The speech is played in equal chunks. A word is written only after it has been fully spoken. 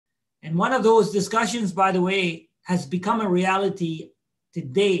And one of those discussions, by the way, has become a reality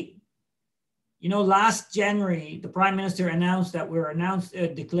today. You know, last January, the Prime Minister announced that we're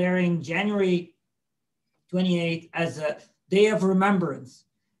declaring January 28th as a day of remembrance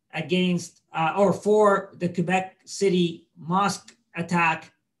against or for the Quebec City mosque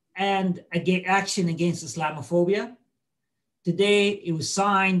attack and action against Islamophobia. Today, it was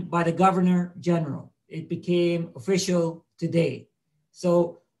signed by the Governor General. It became official today.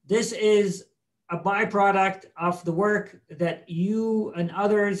 So this is a byproduct of the work that you and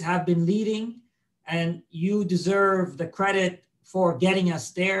others have been leading, and you deserve the credit for getting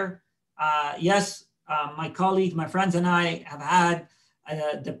us there. Yes, my colleagues, my friends and I have had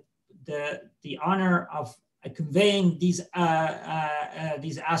the honor of conveying these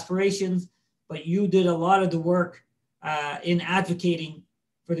aspirations, but you did a lot of the work in advocating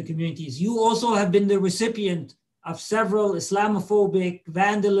for the communities. You also have been the recipient of several Islamophobic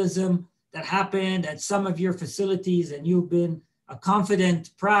vandalism that happened at some of your facilities, and you've been a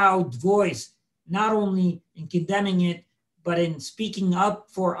confident, proud voice, not only in condemning it, but in speaking up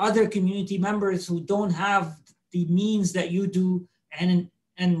for other community members who don't have the means that you do, and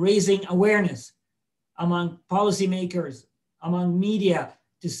raising awareness among policymakers, among media,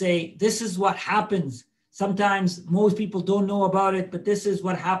 to say, this is what happens. Sometimes most people don't know about it, but this is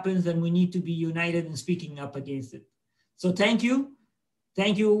what happens, and we need to be united in speaking up against it. So thank you.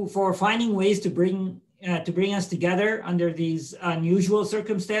 Thank you for finding ways to bring us together under these unusual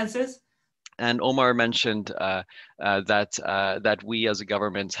circumstances. And Omar mentioned that we as a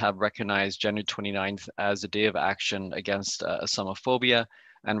government have recognized January 29th as a day of action against Islamophobia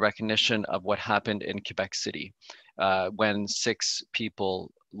and recognition of what happened in Quebec City when 6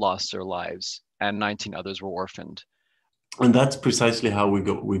 people lost their lives and 19 others were orphaned. And that's precisely how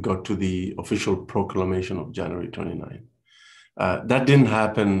we got to the official proclamation of January 29th. That didn't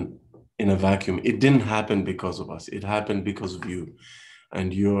happen in a vacuum. It didn't happen because of us. It happened because of you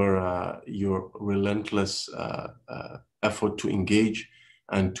and your relentless effort to engage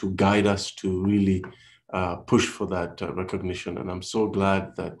and to guide us to really push for that recognition. And I'm so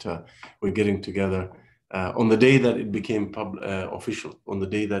glad that we're getting together on the day that it became official, on the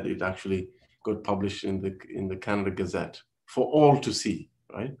day that it actually got published in the Canada Gazette for all to see,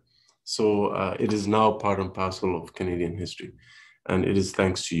 right? So it is now part and parcel of Canadian history, and it is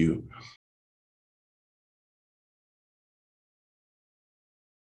thanks to you.